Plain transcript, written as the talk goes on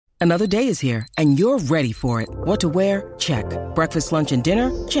Another day is here, and you're ready for it. What to wear? Check. Breakfast, lunch, and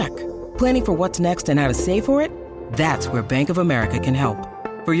dinner? Check. Planning for what's next and how to save for it? That's where Bank of America can help.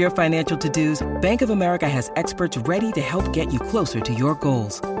 For your financial to-dos, Bank of America has experts ready to help get you closer to your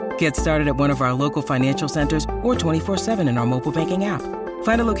goals. Get started at one of our local financial centers or 24/7 in our mobile banking app.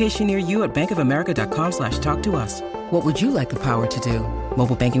 Find a location near you at bankofamerica.com/talktous. What would you like the power to do?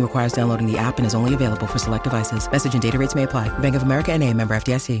 Mobile banking requires downloading the app and is only available for select devices. Message and data rates may apply. Bank of America N.A., member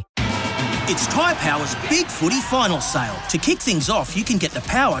FDIC. It's Tyre Power's Big Footy Final Sale. To kick things off, you can get the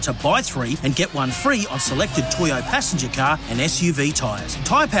power to buy 3 and get 1 free on selected Toyo passenger car and SUV tyres.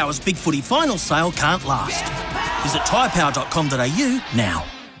 Tyre Power's Big Footy Final Sale can't last. Visit tyrepower.com.au now.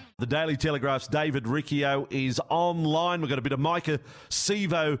 The Daily Telegraph's David Riccio is online. We've got a bit of Micah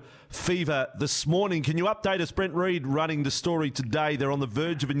Sivo fever this morning. Can you update us? Brent Reid running the story today. They're on the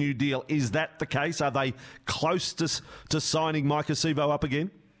verge of a new deal. Is that the case? Are they close to signing Micah Sivo up again?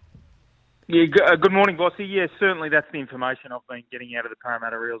 Yeah, good morning, Bossy. Yeah, certainly that's the information I've been getting out of the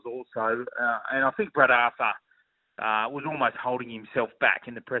Parramatta Eels also. And I think Brad Arthur was almost holding himself back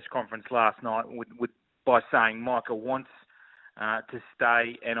in the press conference last night by saying Micah wants to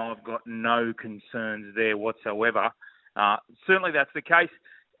stay and I've got no concerns there whatsoever. Certainly that's the case.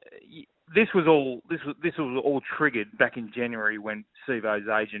 This was all triggered back in January when Sivo's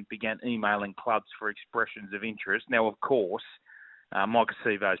agent began emailing clubs for expressions of interest. Now, of course, Micah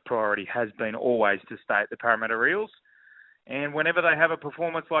Sivo's priority has been always to stay at the Parramatta Eels. And whenever they have a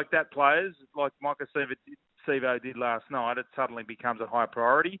performance like that, players like Micah Sivo did last night, it suddenly becomes a high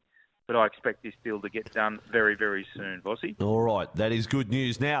priority. But I expect this deal to get done very, very soon, Bossy. All right, that is good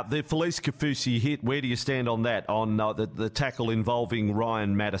news. Now, the Felice Kaufusi hit, where do you stand on that, on the tackle involving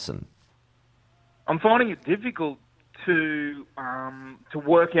Ryan Madison? I'm finding it difficult to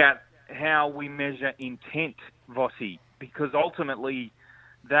work out how we measure intent, Bossy, because ultimately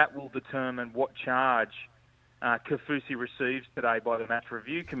that will determine what charge Kaufusi receives today by the Match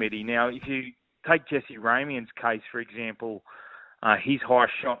Review Committee. Now, if you take Jesse Ramien's case, for example, his high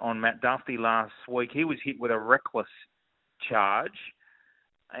shot on Matt Duffy last week, he was hit with a reckless charge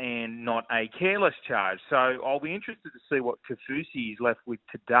and not a careless charge. So I'll be interested to see what Kaufusi is left with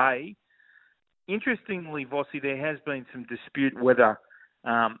today. Interestingly, Vossi, there has been some dispute whether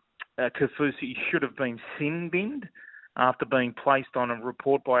Kaufusi should have been sin-binned after being placed on a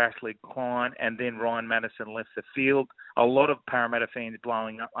report by Ashley Klein and then Ryan Madison left the field. A lot of Parramatta fans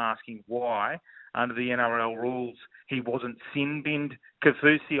blowing up asking why, under the NRL rules, he wasn't sin-binned.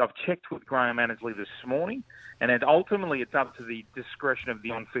 Kaufusi, I've checked with Graham Annesley this morning, and ultimately it's up to the discretion of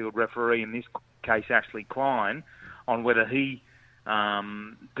the on-field referee, in this case Ashley Klein, on whether he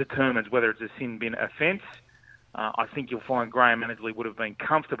determines whether it's a sin-bin offence. I think you'll find Graham Annesley would have been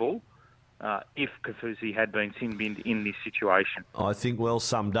comfortable if Kaufusi had been sin-binned in this situation. I think well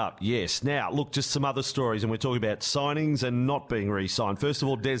summed up, yes. Now, look, just some other stories, and we're talking about signings and not being re-signed. First of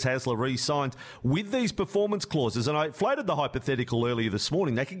all, Des Hasler re-signed with these performance clauses, and I floated the hypothetical earlier this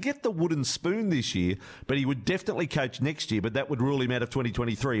morning. They could get the wooden spoon this year, but he would definitely coach next year, but that would rule him out of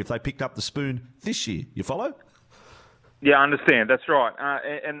 2023 if they picked up the spoon this year. You follow? Yeah, I understand. That's right.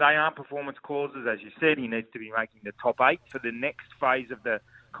 And they are performance clauses, as you said. He needs to be making the top 8 for the next phase of the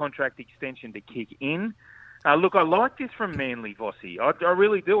contract extension to kick in. Look, I like this from Manly, Vossi. I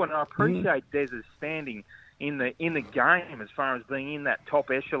really do, and I appreciate Des's standing in the game as far as being in that top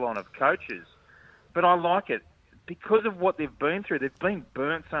echelon of coaches. But I like it because of what they've been through. They've been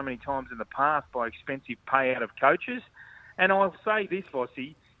burnt so many times in the past by expensive payout of coaches. And I'll say this,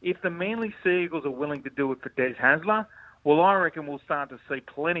 Vossi, if the Manly Sea Eagles are willing to do it for Des Hasler, well, I reckon we'll start to see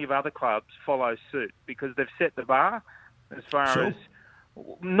plenty of other clubs follow suit because they've set the bar as far as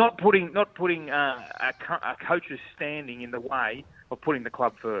not putting a coach's standing in the way of putting the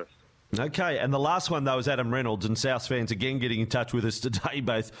club first. Okay, and the last one, though, is Adam Reynolds, and South fans again getting in touch with us today,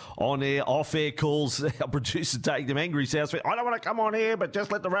 both on-air, off-air calls. Our producer taking them angry South fans. I don't want to come on air, but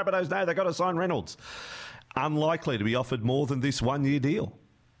just let the Rabbitohs know they've got to sign Reynolds. Unlikely to be offered more than this one-year deal.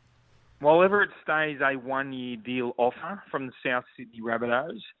 While ever it stays a one-year deal offer from the South Sydney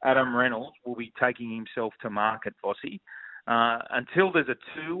Rabbitohs, Adam Reynolds will be taking himself to market, Vossi. Until there's a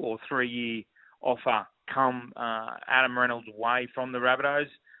 2 or 3 year offer come Adam Reynolds' way from the Rabbitohs,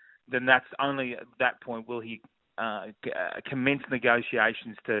 then that's only at that point will he commence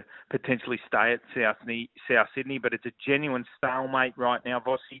negotiations to potentially stay at South Sydney. But it's a genuine stalemate right now,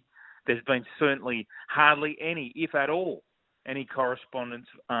 Vossi. There's been certainly hardly any, if at all, any correspondence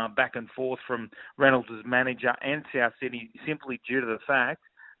back and forth from Reynolds' manager and South Sydney simply due to the fact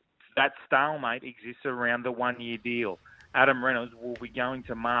that stalemate exists around the one-year deal. Adam Reynolds will be going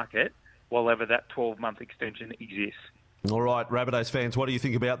to market while ever that 12-month extension exists. All right, Rabbitohs fans, what do you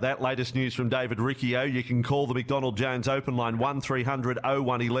think about that? Latest news from David Riccio. You can call the McDonald Jones open line 1300 01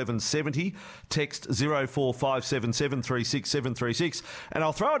 1170. Text 0457 736. And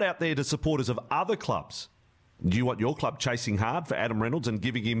I'll throw it out there to supporters of other clubs. Do you want your club chasing hard for Adam Reynolds and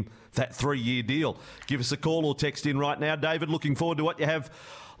giving him that 3-year deal? Give us a call or text in right now. David, looking forward to what you have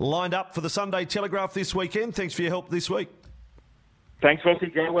lined up for the Sunday Telegraph this weekend. Thanks for your help this week. Thanks,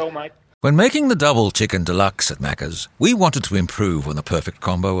 Vossi. Go well, mate. When making the double chicken deluxe at Macca's, we wanted to improve on the perfect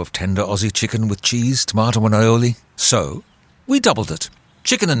combo of tender Aussie chicken with cheese, tomato and aioli. So, we doubled it.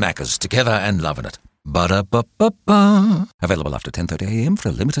 Chicken and Macca's, together and loving it. Ba-da-ba-ba-ba. Available after 10:30 a.m. for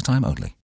a limited time only.